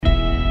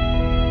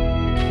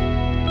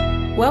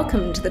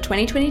Welcome to the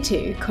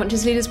 2022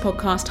 Conscious Leaders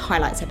Podcast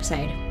Highlights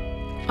episode.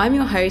 I'm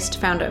your host,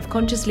 founder of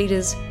Conscious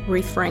Leaders,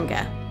 Ruth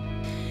Ferenga.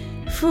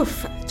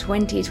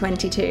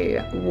 2022,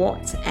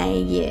 what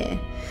a year.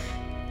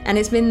 And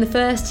it's been the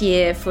first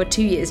year for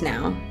 2 years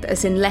now that has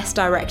seen less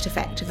direct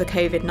effect of the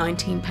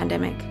COVID-19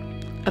 pandemic.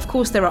 Of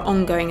course, there are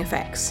ongoing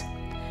effects.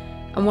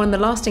 And one of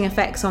the lasting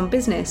effects on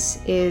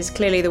business is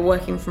clearly the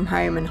working from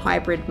home and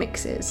hybrid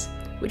mixes,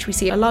 which we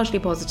see are largely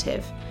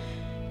positive.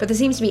 But there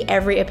seems to be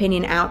every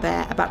opinion out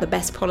there about the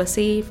best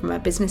policy from a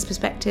business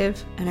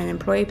perspective and an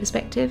employee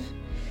perspective.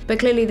 But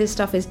clearly this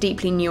stuff is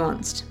deeply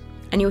nuanced,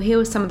 and you'll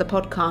hear some of the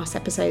podcast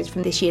episodes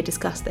from this year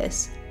discuss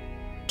this.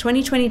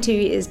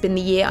 2022 has been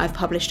the year I've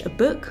published a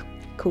book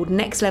called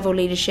Next Level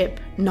Leadership: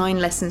 9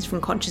 Lessons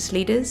from Conscious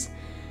Leaders.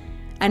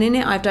 And in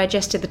it I've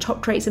digested the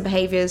top traits and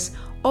behaviours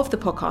of the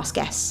podcast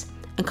guests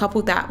and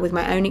coupled that with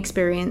my own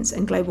experience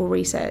and global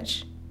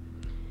research.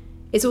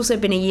 It's also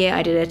been a year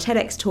I did a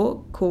TEDx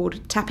talk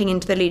called Tapping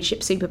into the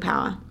Leadership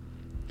Superpower.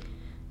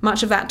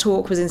 Much of that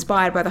talk was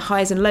inspired by the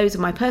highs and lows of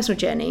my personal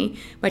journey,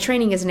 my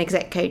training as an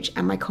exec coach,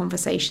 and my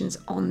conversations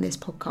on this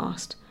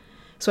podcast.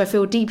 So I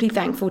feel deeply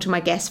thankful to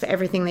my guests for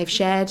everything they've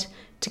shared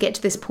to get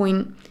to this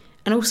point,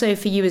 and also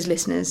for you as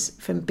listeners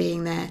for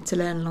being there to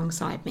learn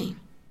alongside me.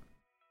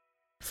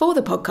 For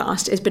the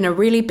podcast, it's been a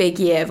really big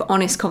year of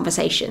honest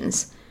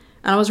conversations,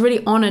 and I was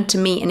really honoured to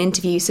meet and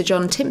interview Sir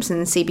John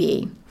Timpson,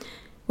 CBE.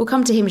 We'll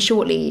come to him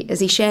shortly as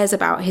he shares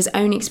about his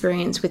own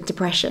experience with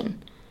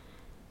depression.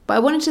 But I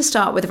wanted to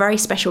start with a very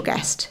special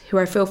guest who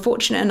I feel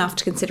fortunate enough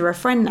to consider a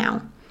friend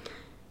now.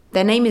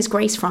 Their name is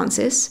Grace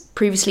Francis,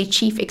 previously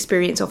Chief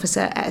Experience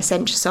Officer at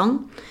Accenture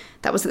Song,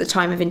 that was at the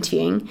time of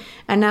interviewing,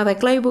 and now their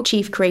Global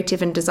Chief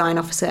Creative and Design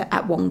Officer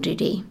at Wong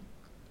Doody.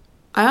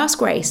 I asked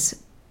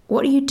Grace,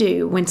 what do you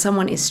do when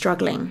someone is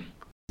struggling?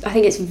 I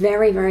think it's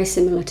very, very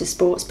similar to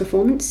sports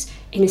performance.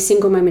 In a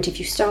single moment, if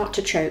you start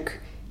to choke,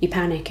 you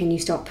panic and you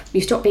stop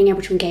being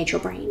able to engage your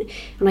brain.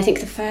 And I think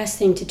the first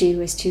thing to do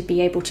is to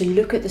be able to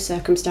look at the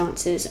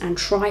circumstances and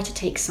try to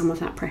take some of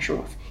that pressure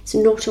off. It's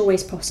not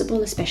always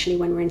possible, especially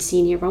when we're in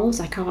senior roles.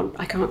 I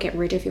can't get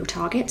rid of your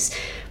targets.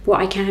 What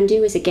I can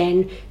do is,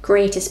 again,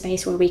 create a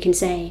space where we can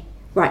say,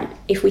 right,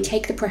 if we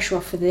take the pressure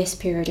off for this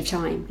period of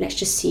time, let's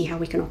just see how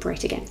we can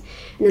operate again.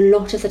 And a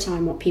lot of the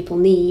time what people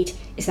need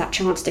is that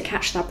chance to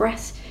catch that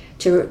breath,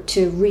 to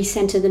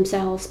recenter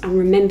themselves and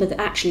remember that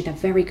actually they're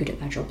very good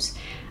at their jobs.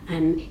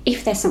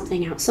 If there's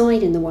something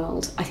outside in the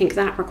world, I think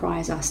that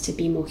requires us to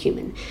be more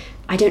human.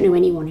 I don't know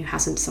anyone who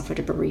hasn't suffered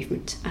a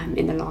bereavement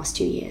in the last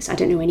 2 years. I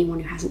don't know anyone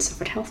who hasn't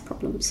suffered health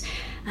problems.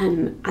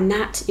 And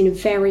that, in a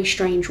very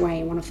strange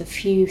way, one of the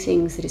few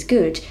things that is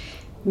good,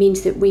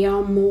 means that we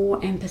are more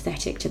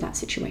empathetic to that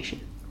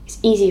situation. It's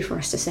easier for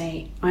us to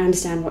say, I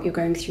understand what you're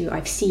going through,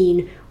 I've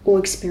seen or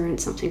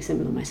experienced something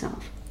similar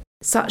myself.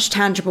 Such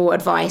tangible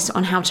advice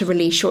on how to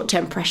release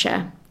short-term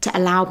pressure to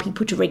allow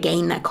people to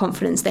regain that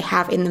confidence they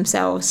have in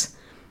themselves.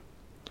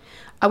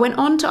 I went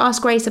on to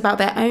ask Grace about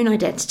their own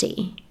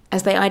identity,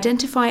 as they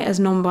identify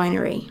as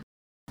non-binary.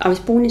 I was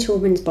born into a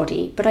woman's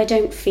body, but I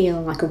don't feel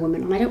like a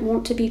woman, and I don't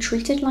want to be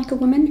treated like a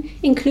woman,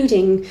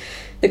 including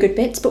the good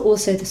bits, but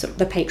also the sort of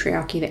the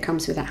patriarchy that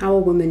comes with it, how a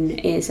woman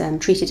is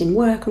treated in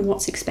work and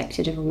what's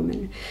expected of a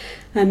woman.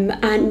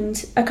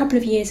 And a couple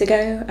of years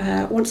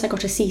ago, once I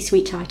got a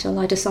C-suite title,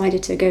 I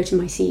decided to go to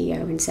my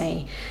CEO and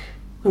say,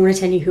 I want to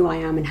tell you who I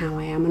am and how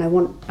I am, and I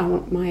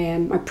want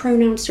my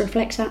pronouns to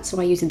reflect that, so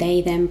I use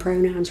they, them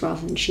pronouns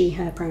rather than she,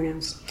 her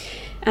pronouns.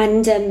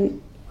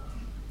 And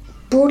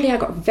broadly, I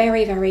got a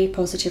very, very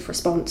positive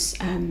response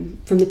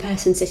from the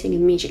person sitting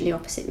immediately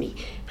opposite me.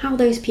 How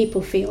those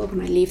people feel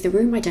when I leave the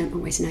room, I don't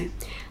always know.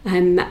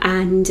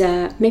 And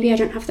maybe I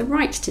don't have the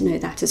right to know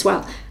that as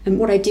well. And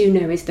what I do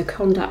know is the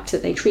conduct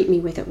that they treat me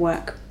with at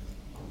work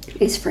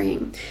is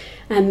freeing.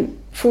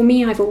 For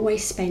me, I've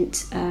always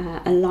spent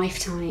a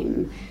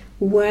lifetime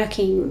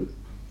working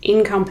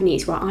in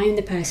companies where I'm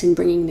the person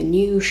bringing the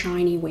new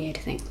shiny weird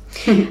thing.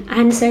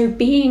 And so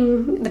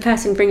being the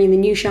person bringing the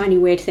new shiny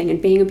weird thing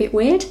and being a bit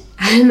weird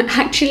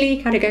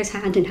actually kind of goes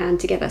hand in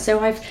hand together. So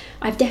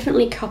I've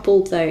definitely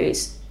coupled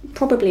those,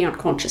 probably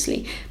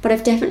unconsciously, but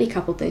I've definitely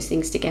coupled those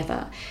things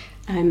together.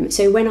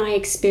 So when I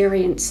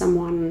experience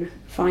someone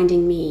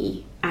finding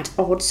me at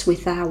odds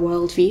with their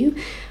worldview,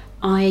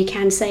 I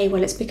can say,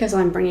 well, it's because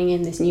I'm bringing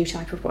in this new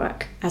type of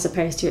work, as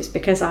opposed to it's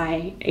because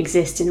I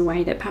exist in a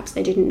way that perhaps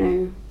they didn't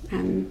know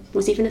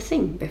was even a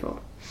thing before.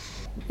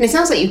 And it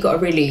sounds like you've got a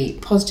really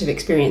positive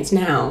experience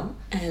now,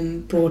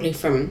 broadly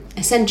from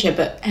Accenture,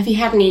 but have you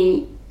had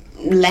any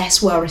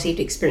less well-received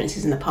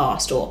experiences in the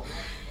past, or,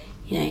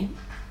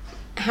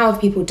 how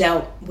have people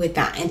dealt with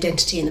that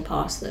identity in the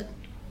past that,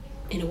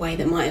 in a way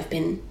that might have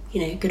been,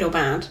 good or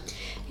bad?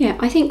 Yeah,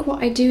 I think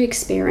what I do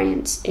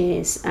experience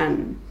is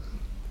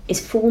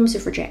is forms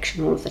of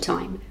rejection all of the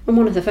time. And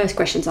one of the first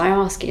questions I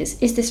ask is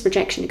this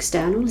rejection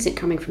external? Is it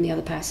coming from the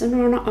other person?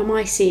 Or am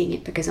I seeing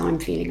it because I'm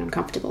feeling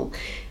uncomfortable?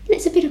 And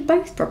it's a bit of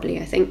both, probably,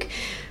 I think.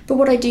 But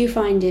what I do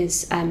find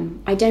is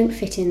I don't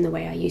fit in the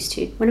way I used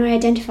to. When I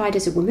identified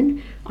as a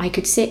woman, I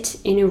could sit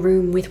in a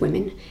room with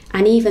women.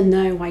 And even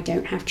though I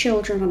don't have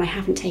children and I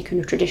haven't taken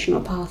a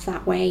traditional path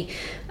that way,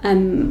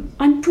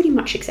 I'm pretty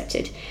much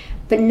accepted.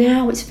 But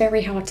now it's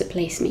very hard to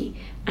place me.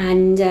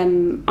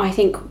 And I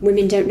think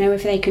women don't know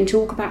if they can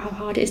talk about how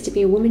hard it is to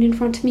be a woman in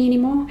front of me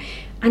anymore.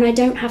 And I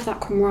don't have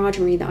that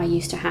camaraderie that I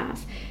used to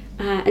have.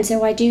 And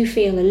so I do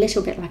feel a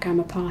little bit like I'm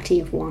a party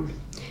of one.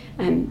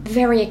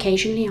 Very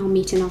occasionally I'll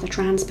meet another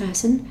trans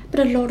person, but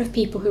a lot of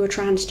people who are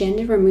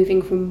transgender are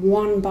moving from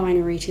one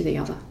binary to the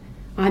other.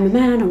 I'm a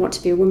man, I want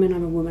to be a woman,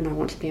 I'm a woman, I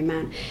want to be a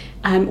man.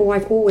 Or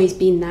I've always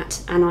been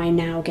that, and I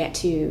now get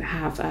to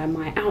have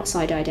my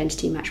outside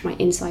identity match my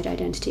inside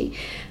identity.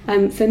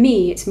 For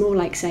me, it's more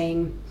like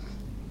saying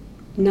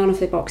none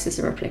of the boxes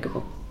are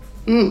applicable.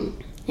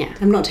 Yeah,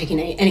 I'm not taking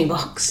any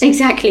box.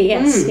 Exactly,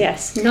 yes,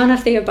 yes. None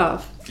of the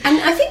above. And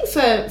I think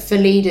for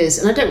leaders,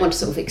 and I don't want to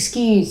sort of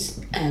excuse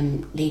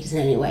leaders in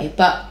any way,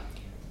 but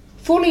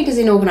for leaders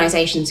in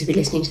organisations who be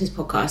listening to this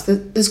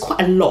podcast, there's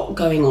quite a lot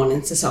going on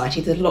in society.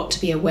 There's a lot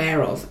to be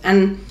aware of,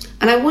 and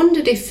I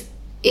wondered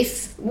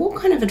if what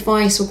kind of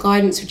advice or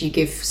guidance would you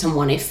give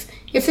someone if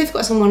they've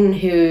got someone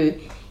who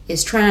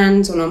is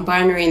trans or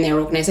non-binary in their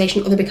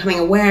organisation, or they're becoming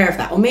aware of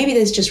that, or maybe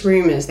there's just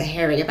rumours they're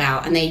hearing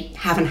about and they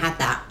haven't had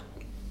that,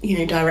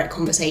 direct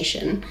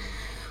conversation.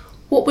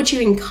 What would you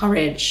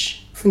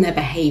encourage from their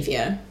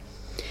behaviour?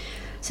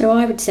 So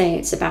I would say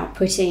it's about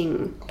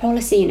putting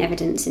policy and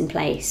evidence in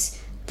place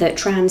that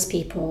trans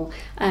people,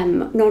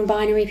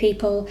 non-binary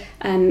people,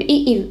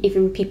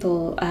 even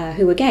people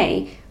who are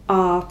gay,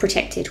 are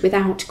protected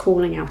without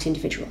calling out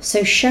individuals.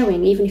 So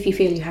showing, even if you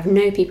feel you have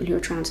no people who are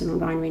trans or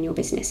non-binary in your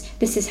business,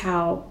 this is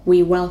how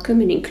we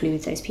welcome and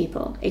include those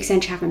people.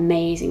 Accenture have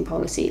amazing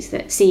policies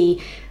that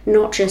see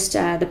not just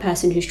the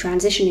person who's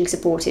transitioning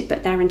supported,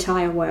 but their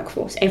entire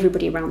workforce,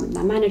 everybody around them,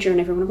 their manager and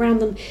everyone around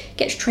them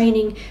gets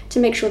training to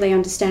make sure they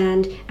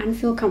understand and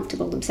feel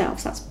comfortable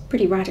themselves. That's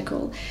pretty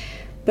radical.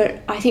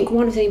 But I think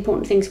one of the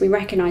important things we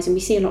recognise, and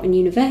we see a lot in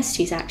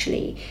universities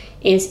actually,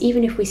 is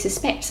even if we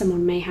suspect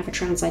someone may have a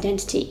trans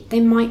identity, they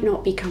might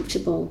not be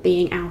comfortable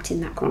being out in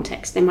that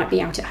context. They might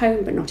be out at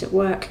home but not at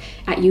work,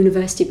 at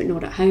university but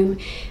not at home.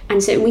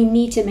 And so we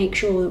need to make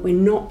sure that we're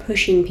not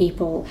pushing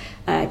people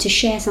to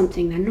share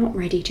something they're not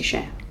ready to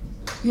share.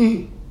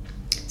 So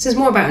it's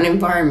more about an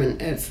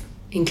environment of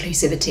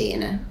inclusivity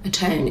and a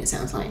tone, it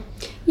sounds like.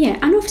 Yeah,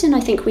 and often I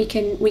think we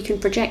can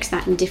project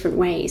that in different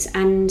ways.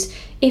 And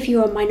if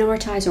you're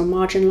minoritised or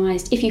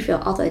marginalised, if you feel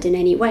othered in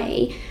any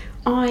way,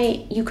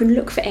 you can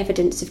look for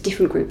evidence of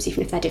different groups,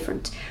 even if they're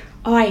different.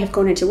 I have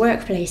gone into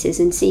workplaces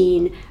and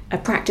seen a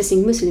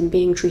practising Muslim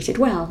being treated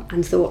well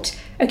and thought,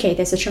 okay,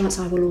 there's a chance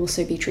I will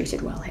also be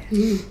treated well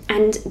here.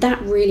 And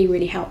that really,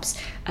 really helps.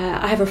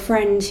 I have a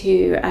friend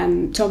who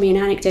told me an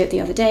anecdote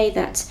the other day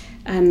that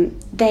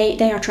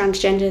they are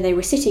transgender. They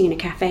were sitting in a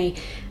cafe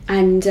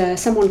and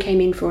someone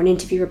came in for an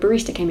interview, a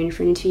barista came in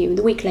for an interview, and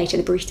a week later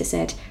the barista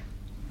said,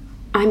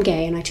 I'm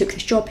gay and I took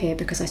this job here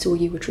because I saw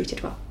you were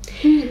treated well.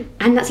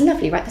 And that's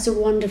lovely, right? That's a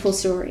wonderful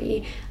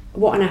story.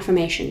 What an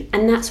affirmation.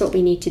 And that's what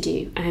we need to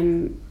do.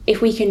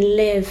 If we can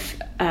live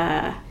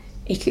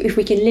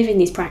in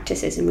these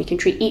practices and we can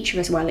treat each of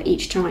us well at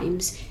each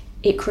times,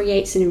 it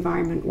creates an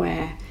environment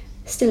where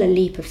there's still a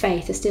leap of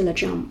faith, there's still a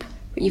jump,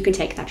 but you can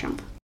take that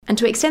jump. And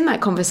to extend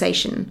that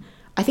conversation,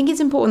 I think it's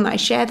important that I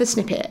share the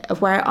snippet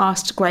of where I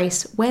asked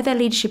Grace where their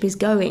leadership is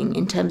going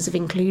in terms of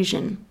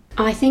inclusion.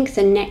 I think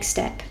the next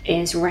step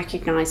is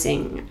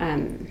recognising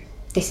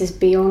this is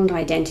beyond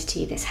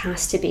identity. This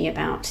has to be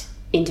about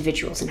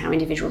individuals and how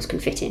individuals can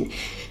fit in.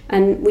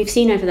 And we've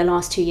seen over the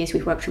last 2 years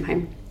we've worked from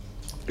home.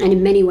 And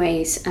in many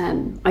ways,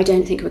 I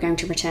don't think we're going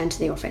to return to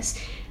the office.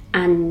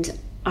 And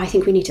I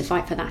think we need to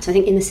fight for that. I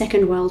think in the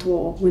Second World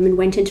War, women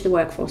went into the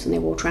workforce and they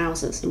wore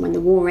trousers. And when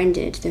the war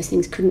ended, those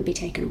things couldn't be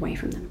taken away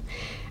from them.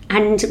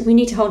 And we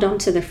need to hold on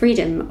to the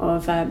freedom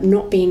of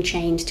not being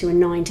chained to a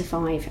 9 to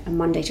 5, a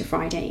Monday to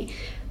Friday.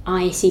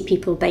 I see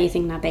people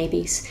bathing their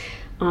babies.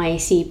 I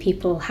see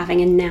people having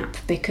a nap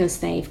because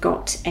they've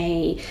got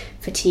a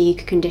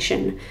fatigue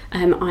condition.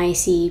 I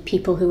see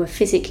people who are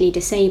physically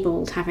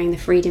disabled having the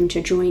freedom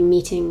to join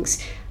meetings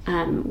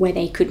where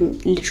they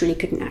literally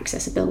couldn't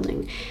access a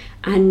building.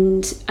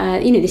 And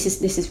this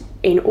is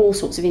in all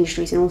sorts of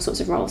industries and all sorts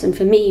of roles. And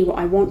for me, what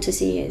I want to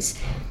see is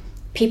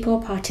people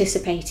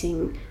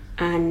participating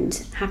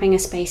and having a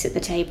space at the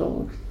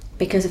table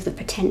because of the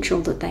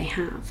potential that they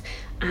have,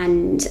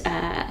 and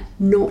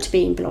not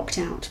being blocked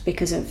out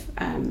because of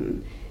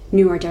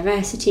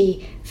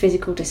neurodiversity,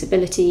 physical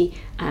disability,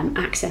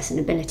 access and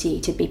ability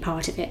to be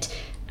part of it.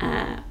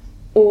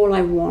 All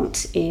I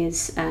want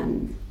is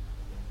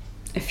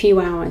a few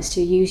hours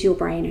to use your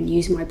brain and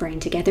use my brain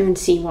together and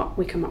see what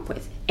we come up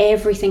with.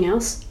 Everything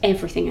else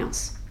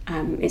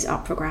is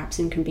up for grabs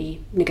and can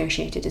be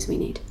negotiated as we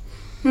need.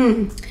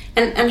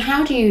 And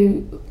how do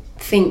you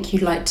think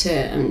you'd like to,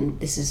 and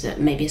this is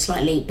maybe a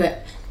slight leap,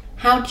 but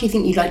how do you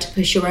think you'd like to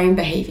push your own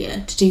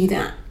behaviour to do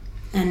that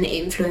and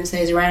influence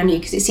those around you?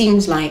 Because it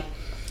seems like,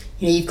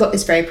 you know, you've got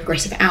this very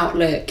progressive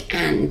outlook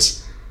and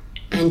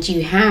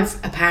you have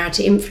a power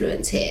to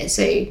influence here.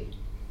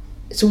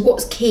 So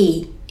what's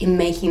key in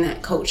making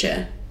that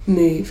culture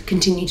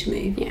continue to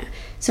move? Yeah.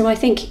 So I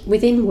think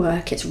within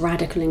work, it's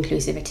radical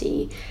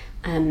inclusivity.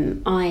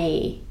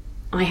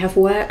 I have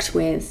worked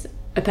with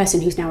a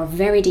person who's now a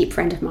very deep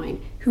friend of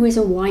mine, who is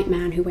a white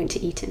man who went to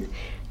Eton.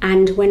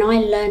 And when I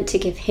learned to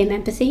give him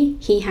empathy,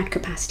 he had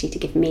capacity to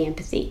give me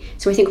empathy.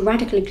 So I think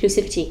radical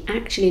inclusivity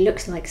actually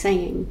looks like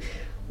saying,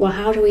 well,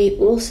 how do we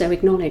also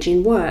acknowledge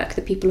in work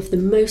the people of the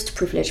most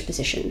privileged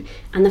position,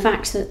 and the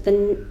fact that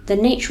the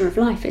nature of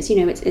life is, you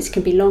know, it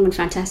can be long and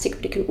fantastic,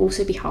 but it can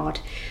also be hard.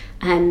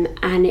 And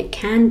it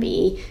can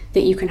be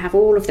that you can have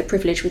all of the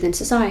privilege within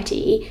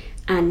society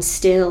and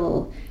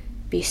still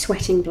be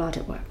sweating blood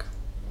at work.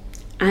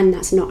 And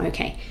that's not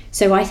okay.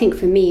 So I think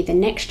for me, the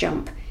next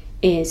jump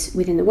is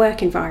within the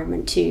work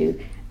environment to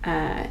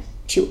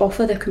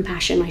offer the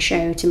compassion I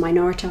show to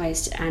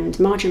minoritized and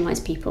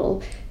marginalized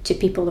people to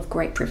people of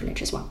great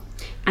privilege as well.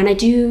 And I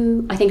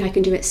think I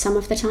can do it some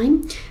of the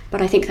time,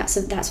 but I think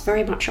that's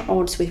very much at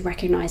odds with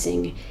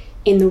recognizing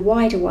in the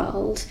wider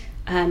world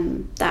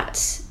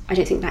that I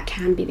don't think that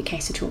can be the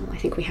case at all. I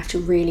think we have to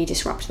really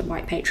disrupt the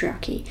white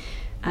patriarchy.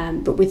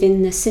 But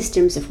within the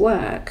systems of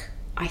work,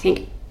 I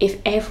think if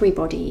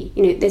everybody,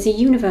 you know, there's a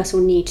universal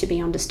need to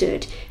be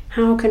understood.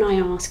 How can I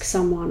ask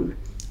someone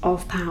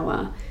of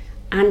power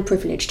and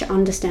privilege to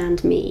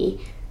understand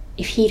me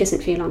if he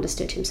doesn't feel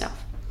understood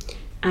himself?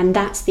 And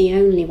that's the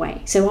only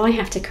way. So I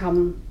have to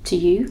come to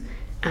you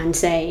and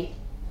say,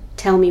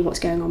 tell me what's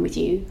going on with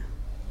you,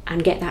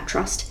 and get that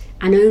trust.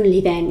 And only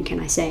then can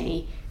I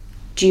say,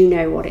 do you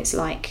know what it's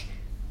like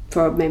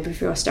for a member of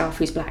your staff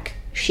who's black?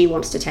 She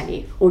wants to tell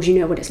you. Or do you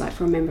know what it's like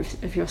for a member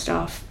of your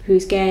staff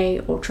who's gay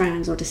or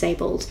trans or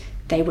disabled?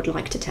 They would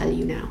like to tell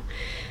you now.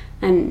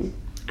 And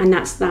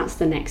that's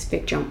the next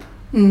big jump.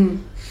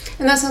 And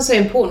that's also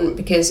important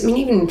because, I mean,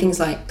 even in things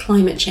like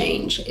climate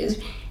change,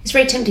 it's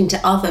very tempting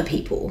to other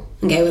people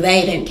and go, well,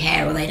 they don't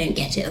care, or they don't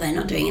get it, or they're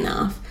not doing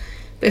enough.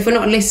 But if we're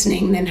not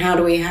listening, then how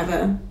do we have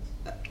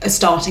a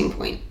starting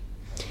point?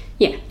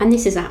 Yeah, and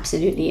this is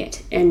absolutely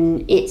it.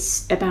 And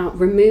it's about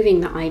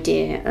removing the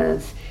idea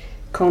of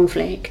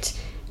conflict.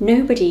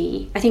 I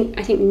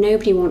think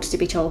nobody wants to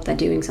be told they're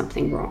doing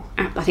something wrong.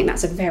 I think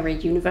that's a very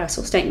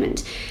universal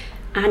statement.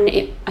 And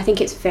I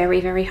think it's very,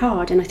 very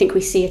hard. And I think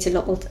we see it a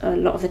lot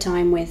of the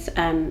time with,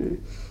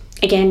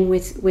 again,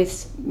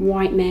 with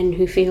white men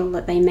who feel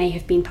that they may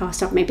have been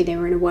passed up. Maybe they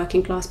were in a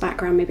working class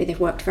background. Maybe they've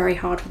worked very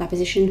hard for that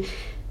position.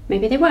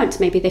 Maybe they weren't.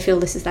 Maybe they feel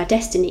this is their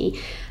destiny.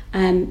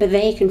 But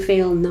they can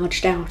feel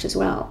nudged out as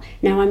well.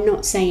 Now, I'm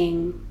not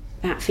saying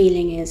that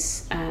feeling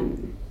is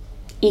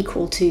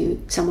equal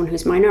to someone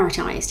who's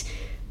minoritized.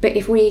 But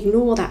if we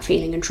ignore that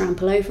feeling and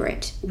trample over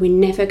it, we're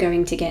never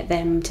going to get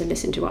them to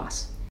listen to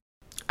us.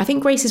 I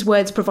think Grace's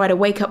words provide a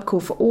wake-up call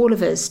for all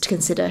of us to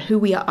consider who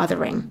we are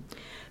othering,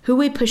 who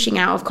we're pushing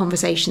out of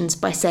conversations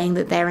by saying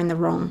that they're in the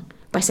wrong,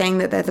 by saying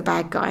that they're the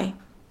bad guy.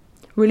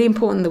 Really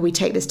important that we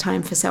take this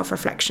time for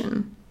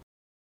self-reflection.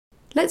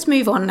 Let's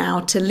move on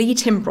now to Lee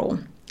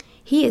Timbrell.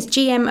 He is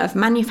GM of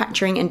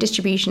Manufacturing and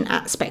Distribution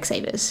at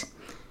Specsavers.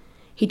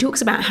 He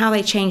talks about how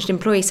they changed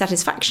employee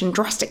satisfaction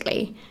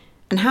drastically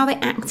and how they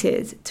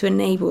acted to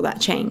enable that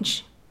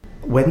change.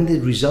 When the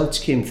results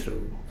came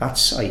through, our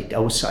site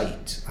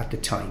at the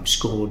time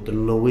scored the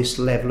lowest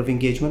level of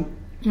engagement.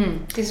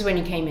 This is when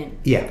you came in?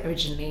 Yeah.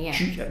 Originally,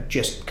 yeah.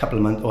 Just a couple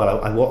of months,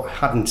 well, I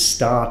hadn't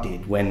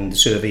started when the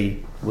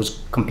survey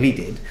was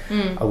completed.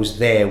 I was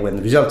there when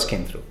the results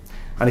came through.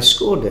 And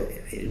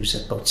it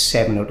was about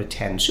 7 out of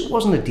 10, so it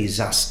wasn't a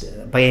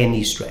disaster by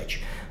any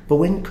stretch. But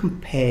when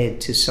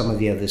compared to some of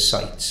the other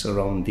sites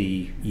around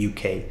the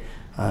UK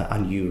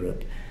and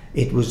Europe,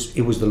 it was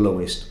the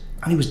lowest.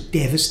 And it was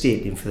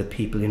devastating for the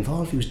people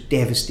involved. It was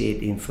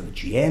devastating for the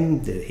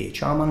GM, the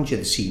HR manager,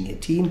 the senior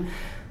team.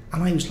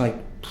 And I was like,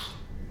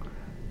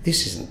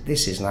 this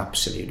is an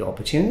absolute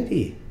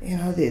opportunity. You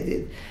know,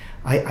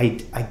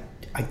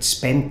 I'd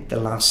spent the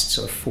last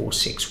sort of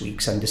 4-6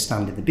 weeks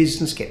understanding the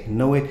business, getting to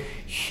know it.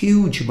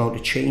 Huge amount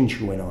of change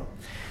going on.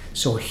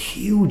 So a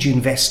huge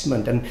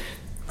investment,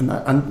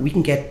 and we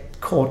can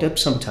get caught up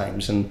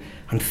sometimes and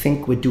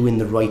think we're doing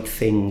the right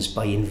things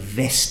by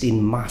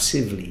investing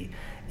massively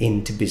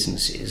into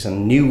businesses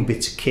and new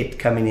bits of kit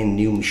coming in,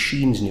 new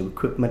machines, new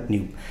equipment,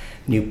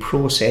 new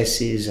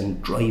processes,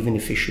 and driving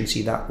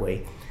efficiency that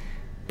way.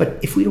 But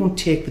if we don't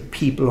take the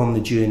people on the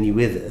journey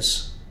with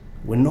us,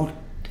 we're not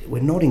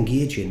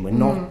engaging. We're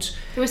not.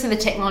 They always say the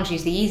technology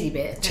is the easy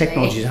bit.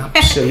 Technology is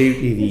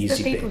absolutely the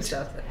easy the people bit.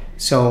 Stuff.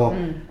 So,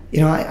 you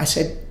know, I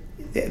said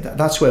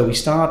that's where we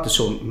started.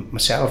 So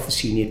myself, the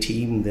senior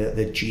team,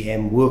 the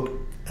GM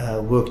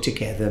worked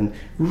together, and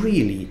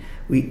really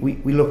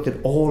we looked at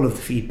all of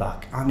the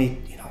feedback, and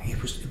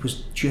it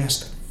was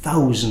just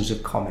thousands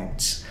of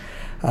comments,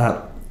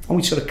 and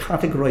we sort of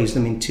categorized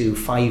them into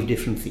 5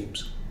 different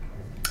themes.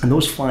 And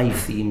those 5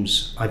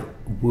 themes I've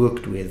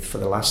worked with for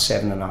the last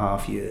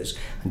 7.5 years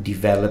and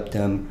developed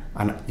them,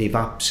 and they've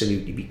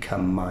absolutely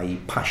become my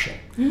passion.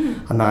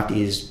 And that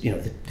is,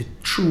 the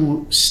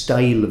true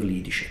style of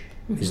leadership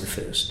is the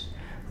first.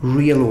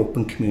 Real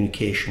open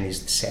communication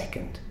is the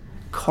second.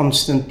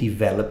 Constant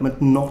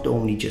development, not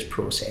only just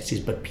processes,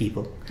 but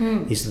people,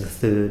 is the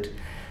third.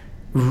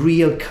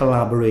 Real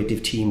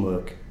collaborative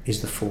teamwork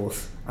is the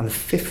fourth. And the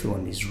fifth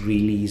one is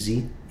really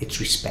easy. It's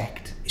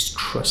respect. It's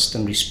trust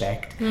and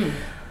respect.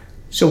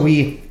 So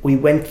we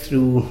went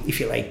through,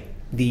 if you like,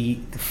 the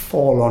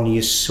fall on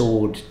your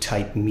sword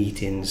type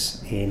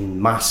meetings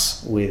in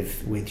mass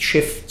with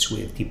shifts,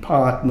 with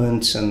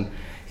departments, and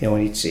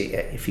it's,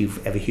 if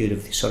you've ever heard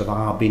of the sort of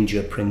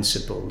Arbinger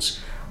principles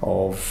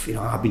of,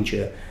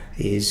 Arbinger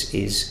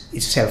is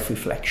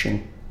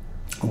self-reflection.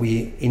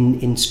 We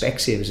in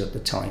Specsavers at the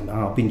time,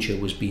 Arbinger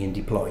was being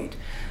deployed,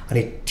 and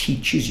it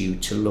teaches you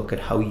to look at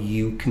how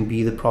you can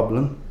be the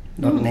problem,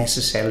 not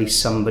necessarily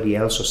somebody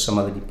else or some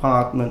other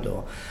department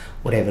or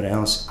whatever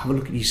else. Have a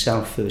look at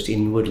yourself first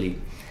inwardly.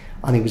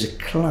 And it was a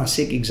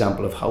classic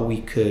example of how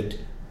we could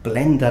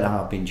blend that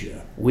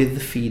Arbinger with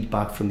the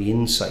feedback from the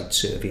Insight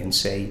survey and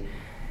say,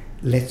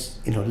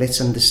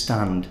 let's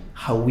understand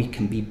how we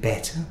can be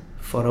better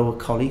for our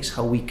colleagues,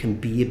 how we can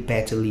be a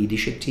better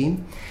leadership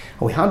team.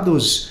 And we had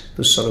those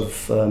sort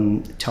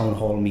of town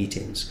hall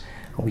meetings,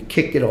 and we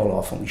kicked it all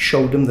off, and we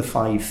showed them the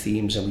 5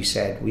 themes, and we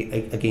said,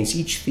 against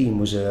each theme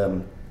was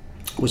an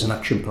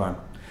action plan.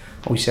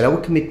 And we said, our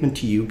commitment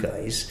to you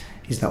guys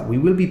is that we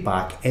will be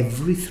back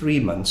every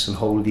 3 months and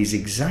hold these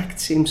exact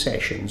same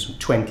sessions with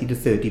 20 to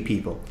 30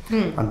 people.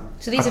 And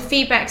so these are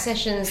feedback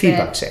sessions?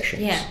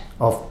 Sessions. Yeah.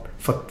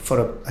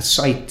 For a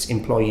site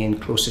employing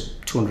close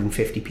to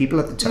 250 people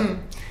at the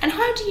time. And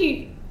how do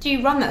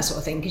you run that sort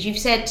of thing? Because you've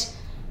said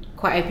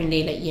quite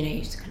openly that you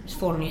kind of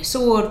fall on your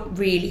sword,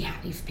 really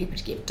happy for people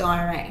to give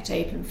direct,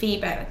 open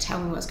feedback,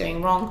 tell me what's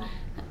going wrong.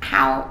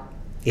 How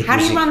do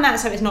you run that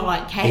so it's not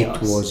like chaos?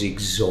 It was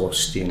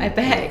exhausting. I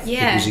bet,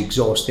 yeah. It was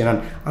exhausting.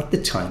 And at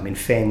the time, in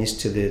fairness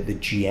to the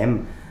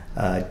GM,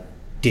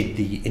 did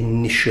the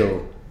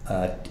initial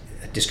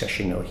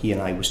discussion. He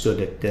and I were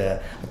stood at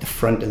the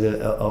front of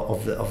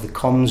the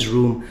comms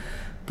room,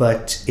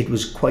 but it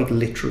was quite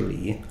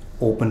literally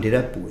opened it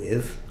up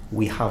with,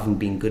 we haven't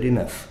been good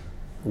enough.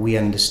 We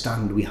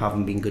understand we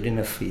haven't been good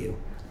enough for you,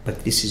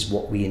 but this is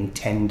what we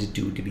intend to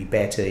do to be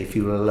better if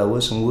you will allow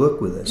us and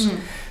work with us.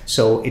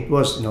 So it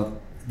was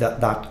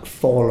that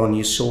fall on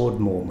your sword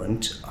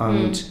moment,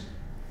 and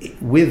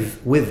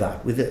with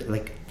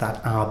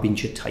that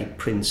Arbinger type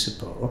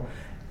principle,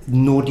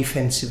 no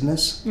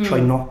defensiveness,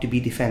 try not to be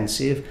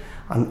defensive,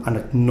 and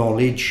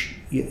acknowledge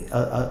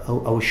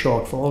our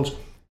shortfalls.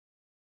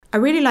 I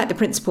really like the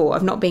principle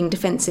of not being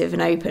defensive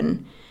and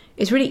open.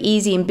 It's really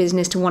easy in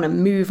business to want to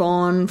move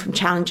on from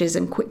challenges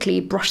and quickly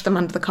brush them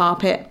under the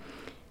carpet.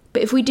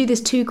 But if we do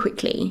this too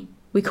quickly,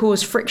 we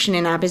cause friction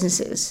in our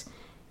businesses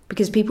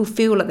because people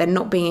feel like they're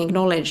not being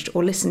acknowledged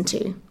or listened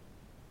to.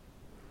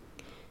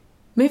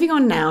 Moving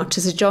on now to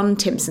Sir John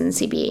Timpson,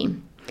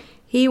 CBE.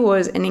 He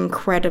was an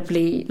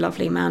incredibly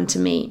lovely man to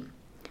meet.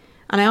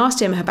 And I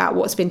asked him about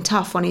what's been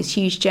tough on his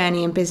huge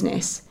journey in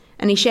business,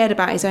 and he shared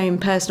about his own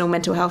personal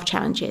mental health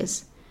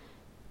challenges.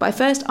 But I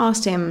first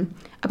asked him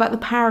about the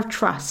power of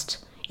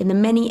trust in the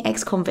many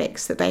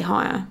ex-convicts that they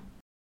hire.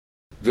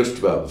 Just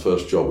about the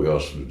first job we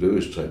asked them to do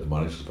is take the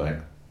money to the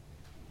bank.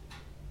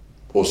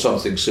 Or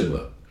something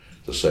similar,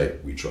 to say,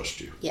 we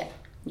trust you. Yeah.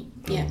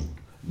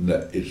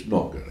 No, it's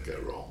not going to go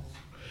wrong.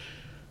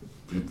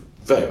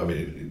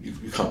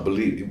 You can't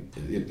believe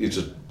it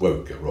just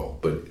won't go wrong.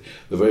 But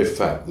the very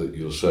fact that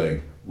you're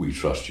saying, we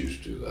trust you to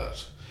do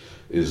that,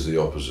 is the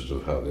opposite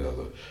of how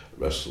the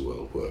rest of the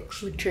world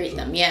works. We treat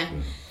them, yeah.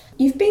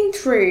 You've been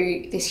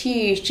through this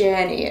huge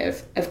journey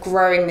of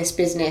growing this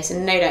business,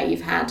 and no doubt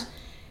you've had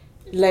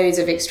loads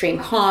of extreme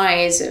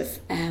highs of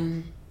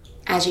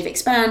as you've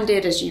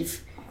expanded, as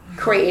you've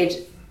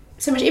created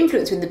so much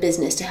influence with the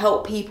business to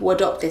help people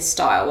adopt this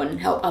style and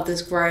help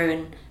others grow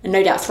and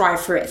no doubt thrive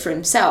through it for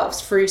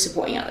themselves through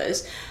supporting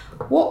others.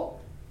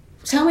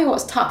 Tell me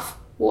what's tough,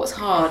 what's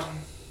hard?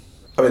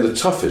 I mean, the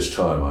toughest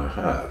time I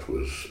had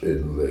was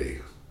in the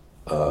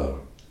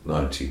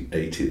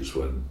 1980s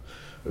when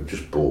I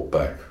just bought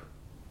back,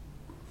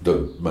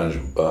 the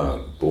management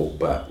buyout bought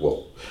back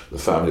what the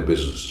family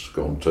business has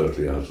gone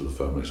totally out of the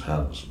family's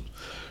hands. And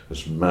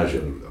just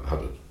imagine, I had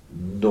an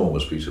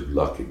enormous piece of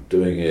luck in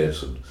doing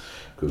it, and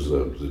because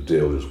the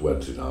deal just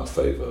went in our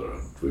favour,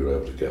 and we were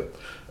able to get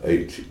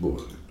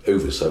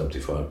over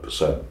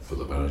 75% for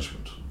the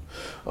management,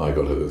 and I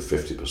got over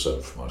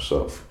 50% for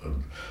myself.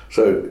 And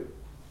so,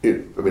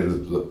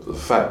 the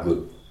fact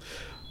that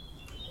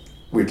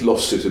we'd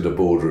lost it in a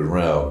boardroom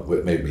round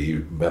made me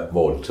even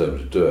more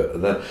determined to do it.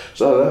 And then,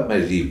 so that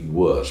made it even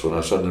worse when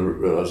I suddenly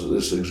realised that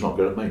this thing's not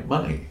going to make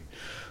money.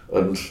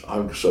 And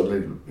I'm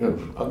suddenly,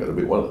 I'm going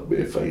to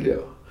be a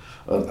failure,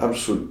 an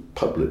absolute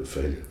public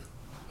failure.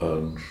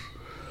 And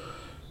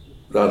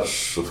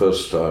that's the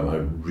first time I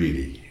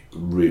really,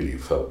 really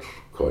felt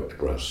quite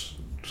depressed.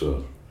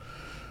 So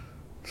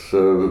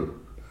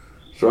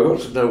So I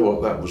got to know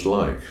what that was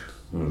like,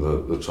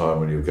 the time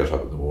when you get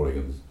up in the morning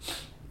and,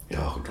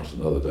 not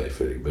another day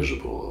feeling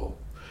miserable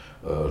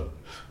or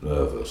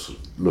nervous,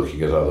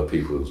 looking at other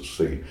people and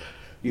thinking,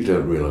 you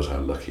don't realise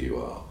how lucky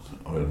you are.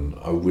 I mean,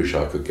 I wish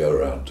I could go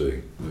around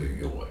doing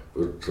your way.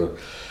 But,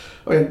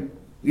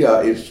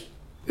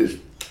 it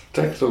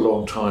takes a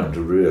long time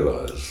to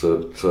realise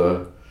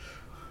that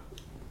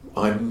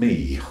I'm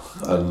me,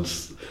 and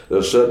there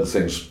are certain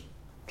things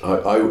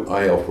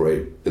I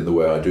operate in the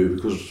way I do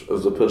because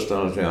of the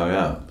personality I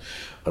am,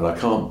 and I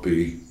can't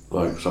be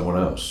like someone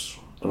else,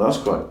 and that's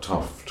quite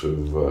tough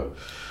to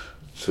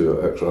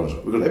exercise,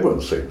 because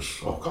everyone thinks,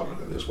 oh God,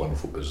 look at this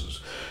wonderful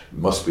business, you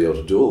must be able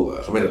to do all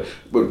that. I mean,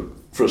 but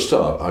for a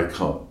start, I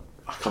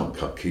can't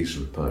cut keys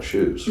with my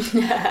shoes.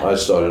 I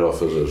started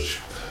off as a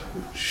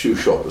shoe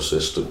shop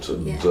assistant,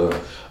 and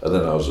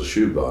then I was a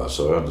shoe buyer,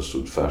 so I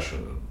understood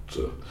fashion,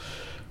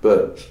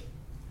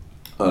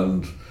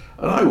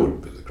 and I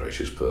wouldn't be the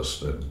greatest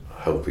person in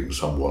helping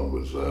someone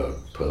with their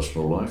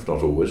personal life,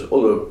 not always,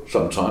 although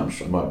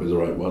sometimes I might be the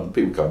right one.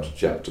 People come to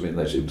chat to me and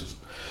they seem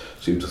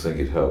to think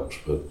it helps,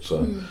 but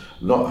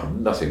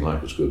nothing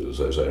like as good as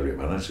those area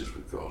managers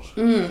we've got.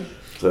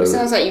 So, it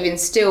sounds like you've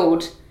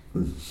instilled,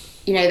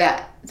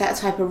 that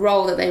type of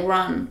role that they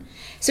run.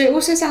 So it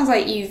also sounds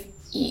like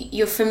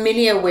you're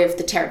familiar with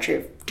the territory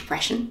of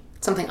depression,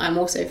 something I'm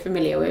also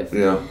familiar with.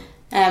 Yeah.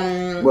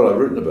 Well, I've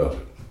written about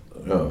it.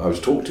 I was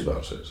talked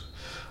about it.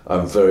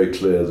 I'm very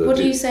clear that. What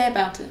do you say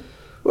about it?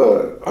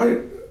 Well,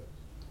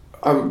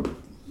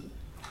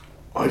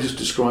 I just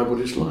describe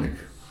what it's like.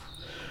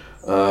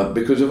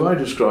 Because if I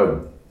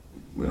describe,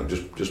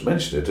 just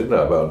mention it, didn't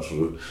I, about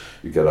sort of,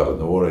 you get up in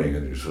the morning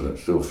and you sort of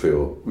still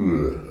feel,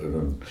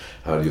 and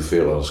how do you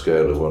feel on a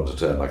scale of 1 to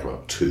 10, like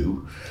about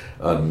 2,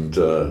 and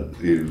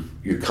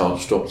you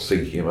can't stop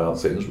thinking about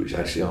things which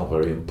actually are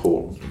very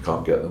important. You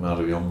can't get them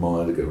out of your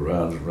mind. They go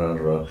round and round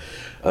and round,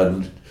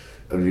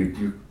 and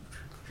you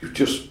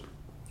just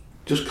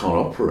can't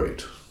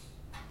operate.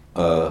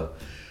 And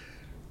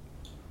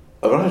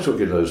when I talk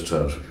in those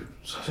terms,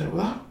 I say,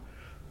 well,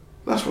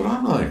 that's what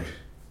I'm like.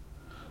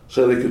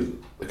 So they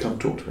come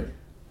talk to me.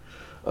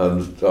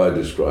 And I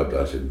described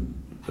that in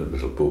a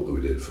little book that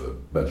we did for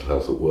Mental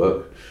Health at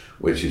Work,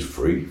 which is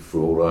free for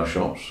all our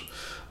shops.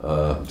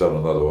 I've done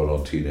another one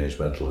on teenage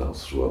mental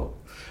health as well.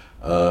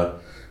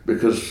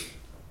 Because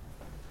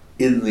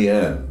in the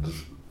end,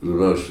 the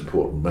most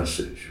important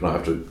message, and I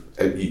have to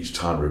each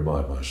time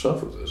remind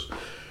myself of this,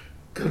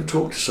 go and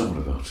talk to someone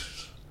about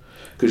it.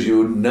 Because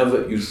you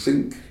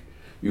think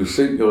you're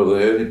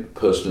the only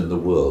person in the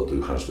world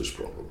who has this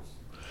problem.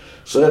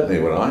 Certainly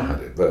when I had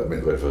it, the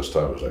very first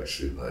time was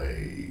actually in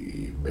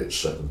the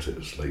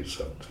mid-70s, late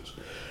 70s.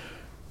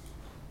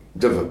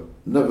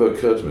 Never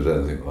occurred to me that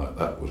anything like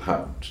that would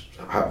happen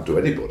to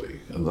anybody,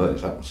 and then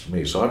it happens to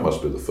me, so I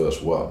must be the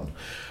first one.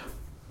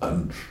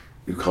 And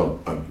you can't,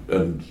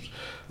 and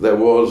there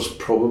was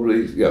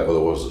probably, there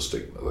was a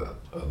stigma there,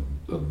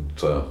 and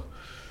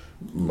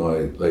my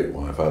late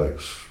wife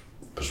Alex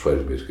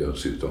persuaded me to go and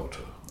see the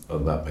doctor,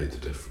 and that made the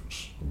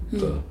difference.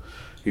 And,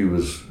 he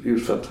was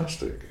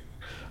fantastic,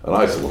 and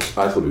I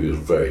thought he was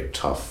a very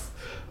tough,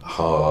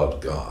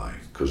 hard guy,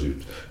 because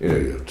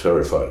you're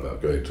terrified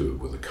about going to it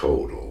with a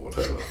cold or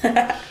whatever.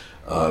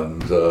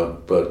 And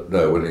but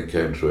no, when it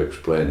came to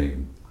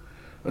explaining,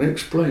 and he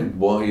explained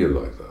why you're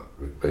like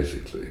that,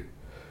 basically,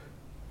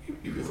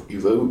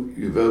 you've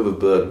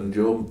overburdened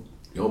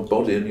your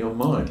body and your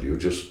mind.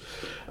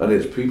 And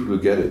it's people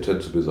who get it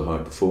tend to be the high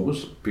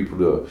performers, people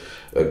who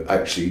are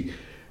actually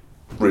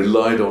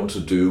relied on to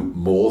do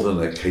more than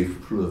they're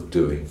capable of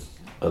doing,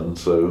 and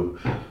so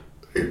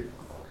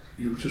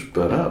you just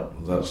burn out.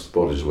 And that's the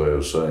body's way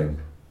of saying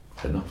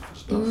enough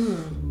is enough.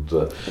 And,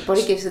 the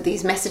body gives it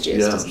these messages.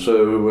 Yeah. Doesn't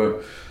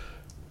it?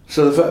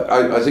 So the fact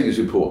I think it's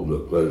important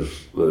that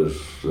those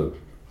that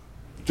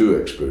do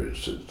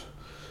experience it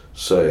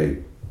say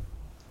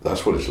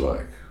that's what it's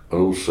like,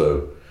 and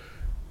also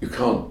you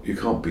can't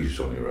beat it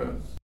on your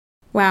own.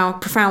 Wow,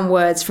 profound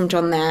words from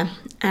John there,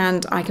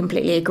 and I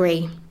completely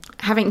agree.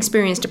 Having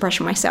experienced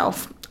depression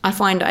myself, I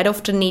find I'd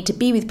often need to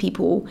be with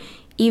people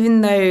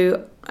even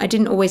though I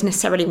didn't always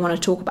necessarily want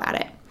to talk about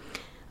it.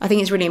 I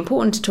think it's really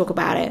important to talk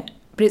about it,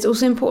 but it's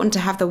also important to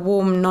have the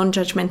warm,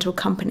 non-judgmental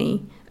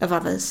company of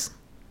others.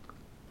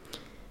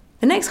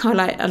 The next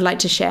highlight I'd like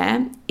to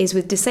share is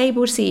with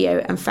disabled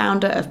CEO and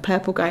founder of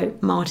Purple Goat,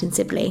 Martin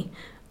Sibley.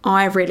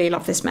 I really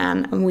love this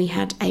man, and we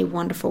had a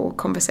wonderful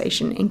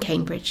conversation in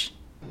Cambridge.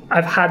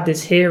 I've had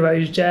this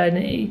hero's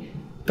journey,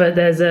 but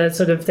there's a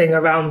sort of thing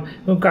around,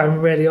 I'm going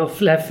really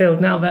off left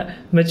field now, but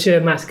mature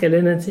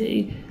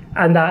masculinity,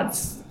 and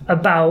that's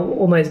about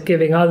almost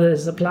giving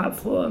others a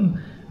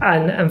platform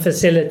and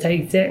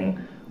facilitating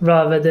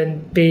rather than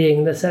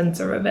being the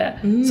centre of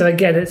it. So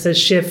again, it's a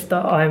shift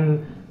that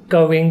I'm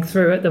going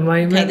through at the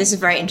moment. Okay, this is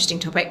a very interesting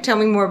topic. Tell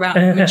me more about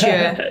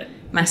mature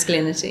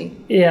masculinity.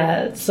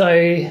 Yeah,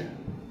 so,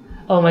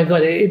 oh my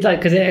God,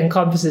 because it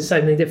encompasses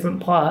so many different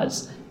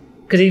parts.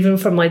 Because even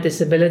from my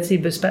disability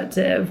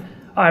perspective,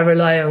 I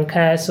rely on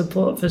care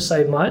support for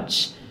so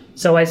much.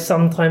 So I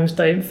sometimes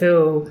don't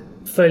feel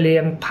fully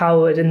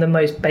empowered in the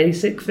most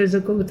basic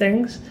physical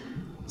things.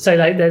 So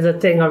like there's a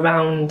thing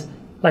around,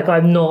 like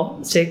I'm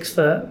not 6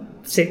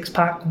 foot,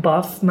 6-pack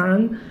buff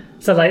man.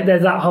 So like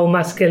there's that whole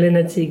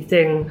masculinity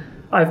thing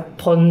I've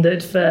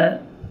pondered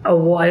for a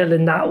while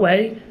in that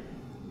way.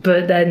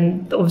 But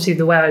then obviously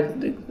the way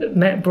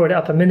I brought it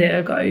up a minute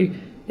ago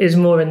is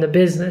more in the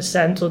business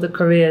sense or the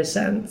career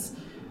sense.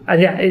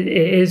 And yeah, it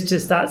is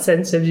just that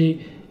sense of the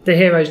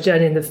hero's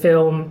journey in the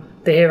film.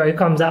 The hero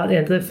comes out at the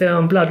end of the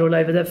film, blood all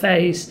over their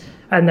face,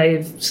 and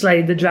they've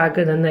slayed the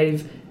dragon and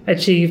they've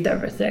achieved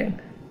everything.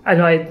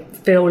 And I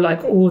feel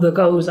like all the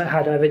goals I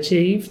had, I've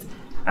achieved.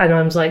 And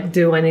I'm like,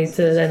 do I need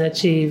to then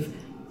achieve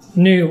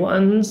new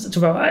ones?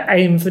 I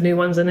aim for new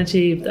ones and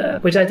achieve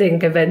them, which I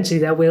think eventually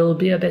there will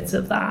be a bit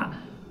of that.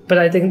 But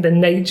I think the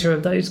nature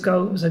of those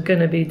goals are going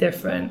to be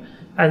different.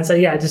 And so,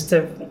 yeah, just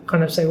to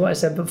kind of say what I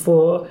said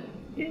before,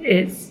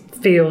 it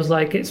feels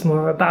like it's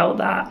more about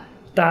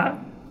that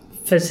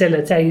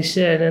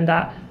facilitation and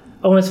that,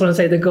 I almost want to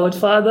say the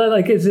Godfather,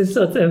 like it's this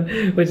sort of,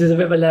 which is a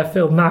bit of a left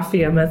field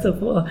mafia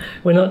metaphor.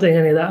 We're not doing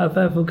any of that at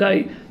Purple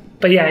Goat.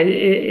 But yeah,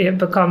 it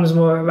becomes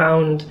more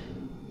around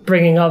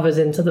bringing others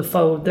into the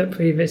fold that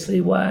previously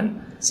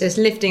weren't. So it's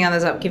lifting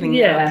others up, giving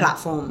them a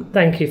platform.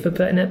 Thank you for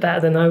putting it better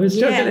than I was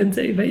struggling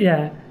to, but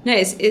yeah. No,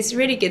 it's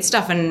really good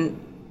stuff. And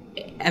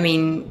I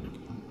mean,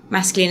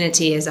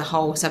 masculinity as a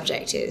whole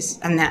subject is,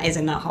 and that is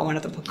a whole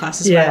another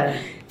podcast as well.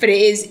 But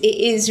it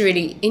is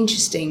really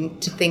interesting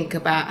to think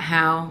about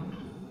how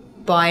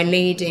by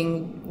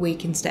leading we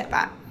can step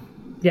back.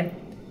 Yeah.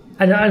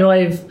 And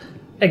I've,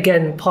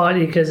 again,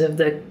 partly because of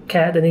the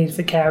need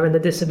for care and the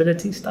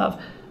disability stuff,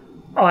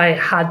 I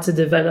had to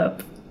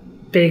develop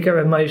bigger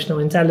emotional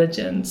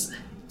intelligence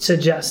to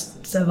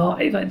just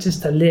survive, like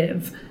just to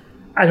live.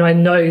 And I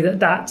know that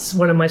that's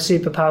one of my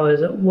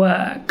superpowers at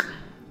work,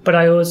 but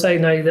I also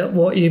know that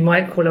what you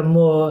might call a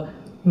more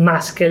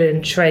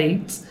masculine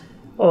trait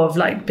of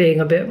like being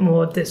a bit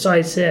more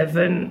decisive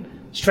and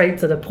straight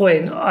to the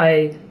point,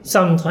 I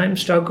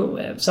sometimes struggle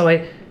with. So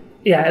like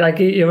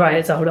you're right,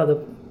 it's a whole other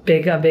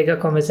bigger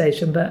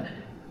conversation, but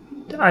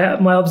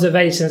my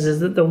observations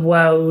is that the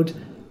world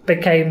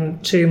became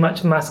too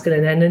much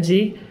masculine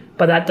energy,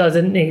 but that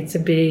doesn't need to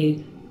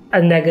be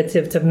a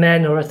negative to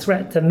men or a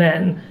threat to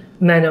men.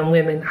 Men and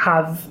women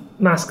have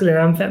masculine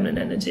and feminine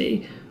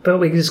energy, but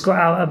we just got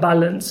out of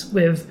balance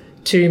with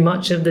too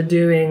much of the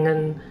doing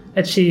and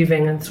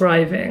achieving and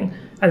thriving.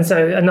 And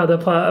so another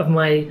part of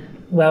my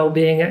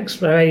well-being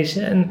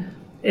exploration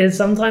is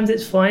sometimes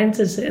it's fine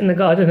to sit in the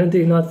garden and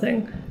do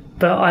nothing,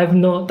 but I've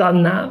not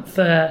done that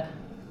for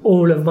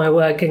all of my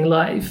working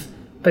life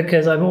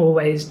because I'm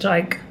always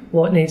like,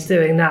 what needs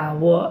doing now?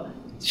 What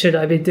should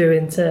I be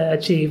doing to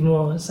achieve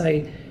more?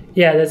 So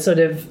yeah, there's sort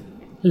of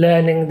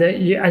learning that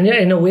and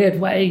in a weird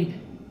way,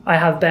 I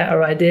have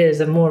better ideas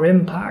and more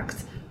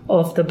impact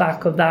off the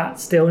back of that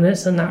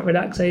stillness and that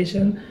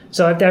relaxation.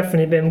 So I've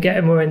definitely been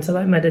getting more into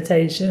like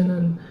meditation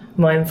and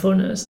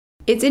mindfulness.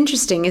 It's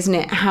interesting, isn't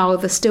it, how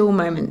the still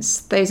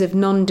moments, those of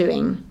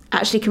non-doing,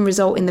 actually can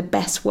result in the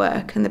best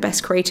work and the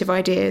best creative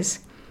ideas.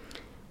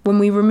 When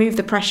we remove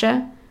the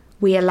pressure,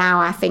 we allow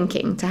our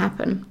thinking to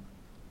happen.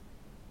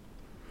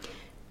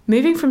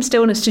 Moving from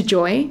stillness to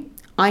joy,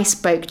 I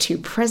spoke to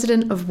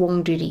President of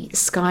Wongdoody,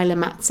 Skylar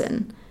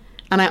Matson,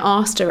 and I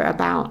asked her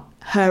about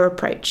her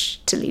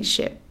approach to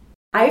leadership.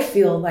 I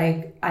feel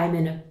like I'm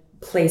in a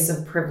place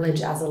of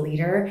privilege as a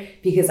leader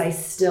because I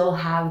still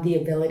have the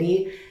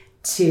ability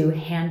to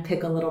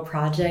handpick a little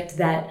project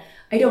that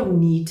I don't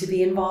need to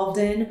be involved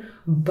in,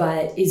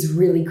 but is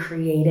really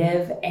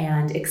creative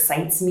and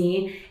excites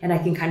me, and I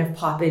can kind of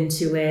pop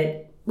into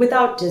it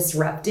without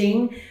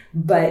disrupting,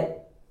 but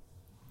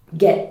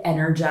get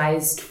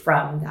energized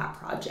from that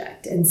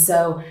project. And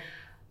so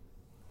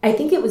I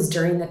think it was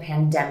during the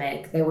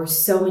pandemic, there were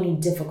so many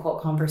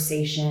difficult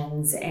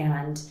conversations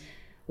and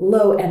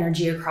low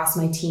energy across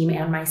my team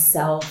and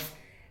myself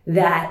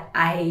that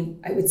I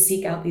would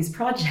seek out these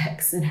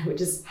projects and I would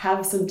just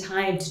have some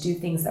time to do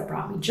things that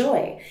brought me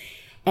joy.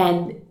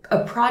 And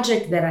a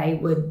project that I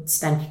would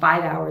spend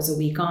 5 hours a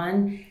week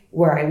on,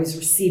 where I was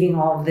receiving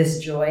all of this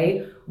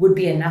joy, would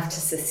be enough to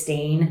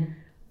sustain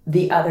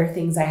the other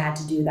things I had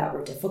to do that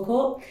were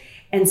difficult.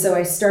 And so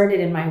I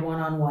started in my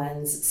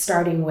one-on-ones,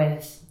 starting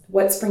with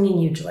what's bringing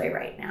you joy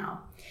right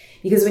now.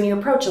 Because when you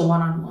approach a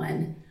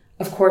one-on-one,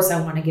 of course, I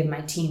want to give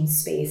my team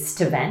space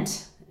to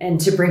vent and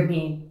to bring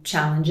me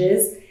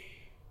challenges.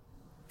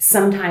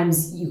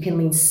 Sometimes you can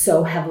lean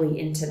so heavily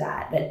into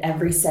that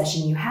every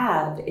session you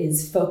have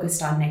is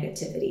focused on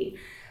negativity.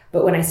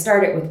 But when I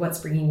start it with what's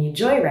bringing you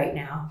joy right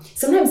now,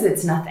 sometimes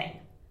it's nothing.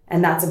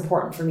 And that's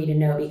important for me to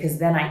know because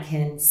then I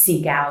can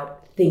seek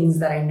out things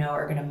that I know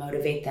are going to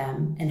motivate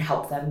them and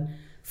help them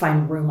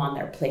find room on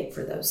their plate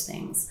for those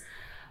things.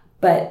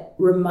 But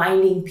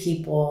reminding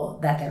people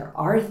that there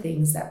are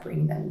things that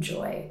bring them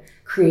joy,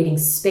 creating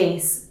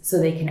space so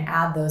they can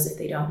add those if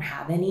they don't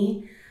have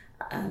any,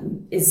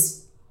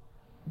 is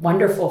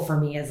wonderful for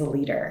me as a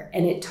leader.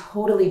 And it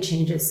totally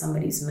changes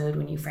somebody's mood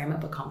when you frame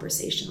up a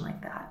conversation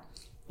like that.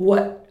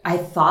 What I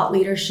thought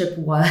leadership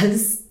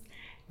was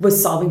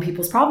was solving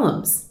people's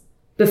problems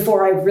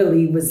before I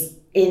really was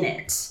in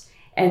it.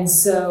 And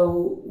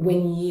so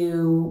when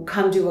you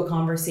come to a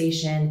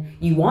conversation,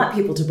 you want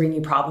people to bring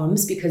you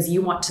problems because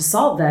you want to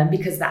solve them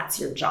because that's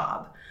your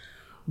job.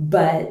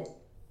 But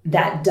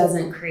that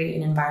doesn't create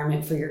an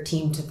environment for your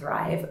team to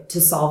thrive,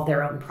 to solve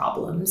their own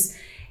problems.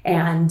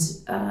 And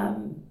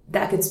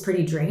that gets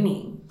pretty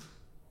draining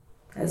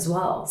as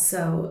well.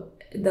 So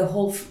the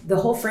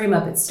whole frame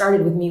up, it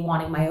started with me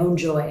wanting my own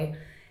joy,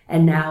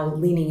 and now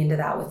leaning into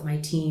that with my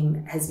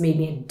team has made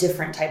me a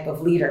different type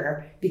of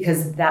leader,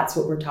 because that's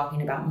what we're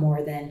talking about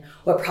more than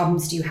what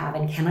problems do you have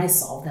and can I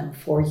solve them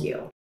for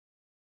you.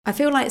 I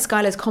feel like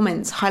Skylar's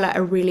comments highlight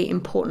a really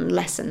important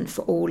lesson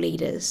for all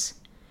leaders,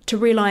 to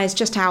realise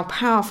just how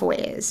powerful it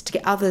is to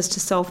get others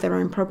to solve their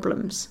own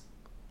problems.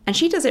 And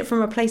she does it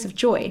from a place of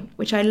joy,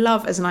 which I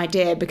love as an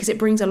idea because it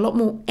brings a lot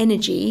more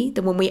energy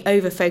than when we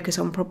over-focus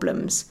on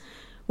problems.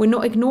 We're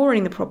not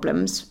ignoring the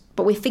problems,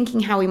 but we're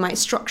thinking how we might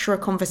structure a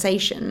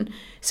conversation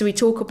so we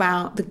talk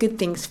about the good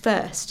things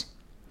first.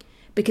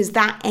 Because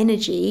that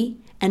energy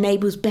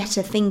enables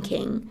better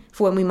thinking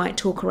for when we might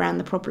talk around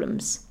the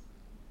problems.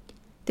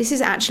 This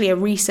is actually a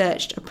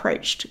researched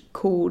approach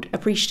called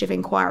appreciative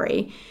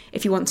inquiry,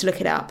 if you want to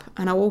look it up,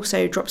 and I'll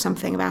also drop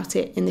something about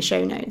it in the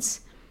show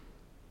notes.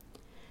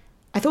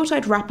 I thought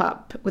I'd wrap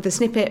up with a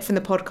snippet from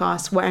the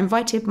podcast where I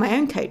invited my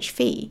own coach,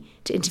 Fee,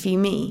 to interview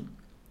me.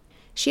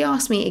 She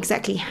asked me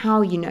exactly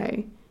how you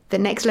know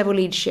that next level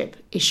leadership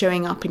is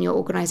showing up in your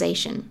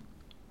organisation.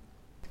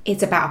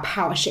 It's about a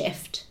power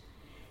shift.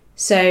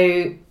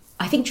 So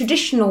I think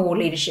traditional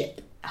leadership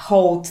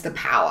holds the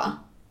power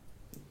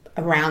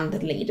around the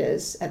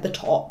leaders at the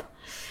top.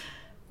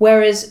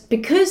 Whereas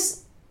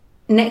because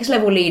next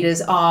level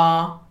leaders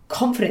are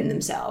confident in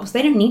themselves,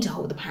 they don't need to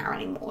hold the power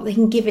anymore. They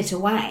can give it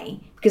away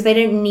because they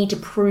don't need to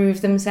prove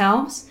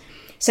themselves.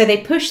 So they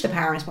push the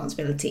power and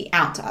responsibility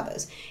out to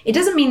others. It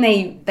doesn't mean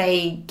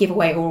they give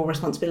away all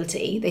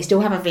responsibility. They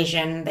still have a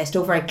vision. They're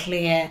still very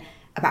clear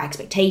about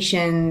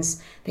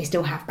expectations. They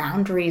still have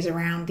boundaries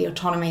around the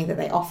autonomy that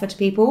they offer to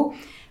people.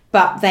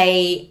 But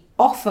they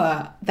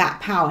offer that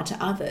power to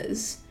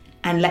others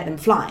and let them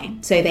fly.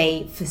 So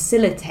they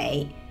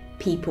facilitate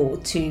people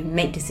to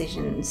make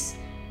decisions,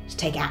 to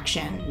take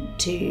action,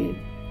 to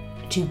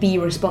be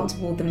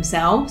responsible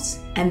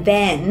themselves, and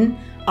then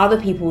other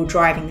people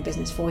driving the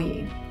business for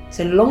you.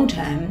 So long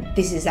term,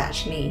 this is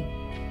actually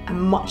a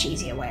much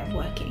easier way of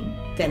working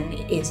than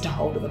it is to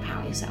hold all the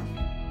power yourself.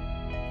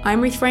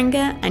 I'm Ruth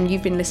Frenger, and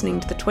you've been listening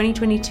to the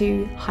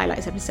 2022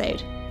 Highlights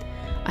episode.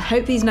 I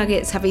hope these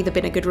nuggets have either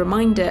been a good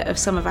reminder of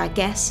some of our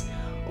guests,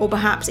 or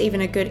perhaps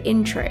even a good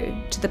intro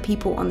to the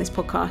people on this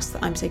podcast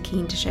that I'm so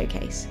keen to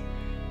showcase.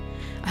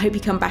 I hope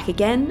you come back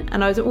again,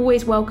 and I would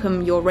always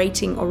welcome your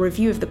rating or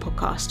review of the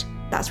podcast.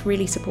 That's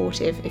really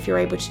supportive if you're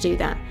able to do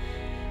that.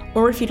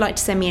 Or if you'd like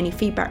to send me any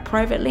feedback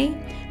privately,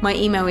 my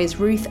email is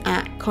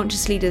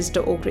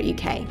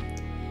ruth@consciousleaders.org.uk.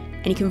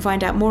 And you can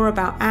find out more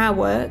about our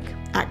work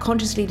at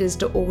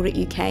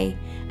consciousleaders.org.uk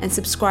and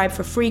subscribe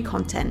for free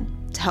content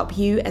to help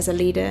you as a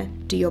leader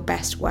do your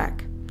best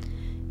work.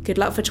 Good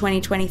luck for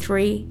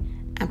 2023,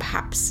 and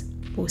perhaps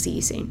we'll see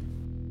you soon.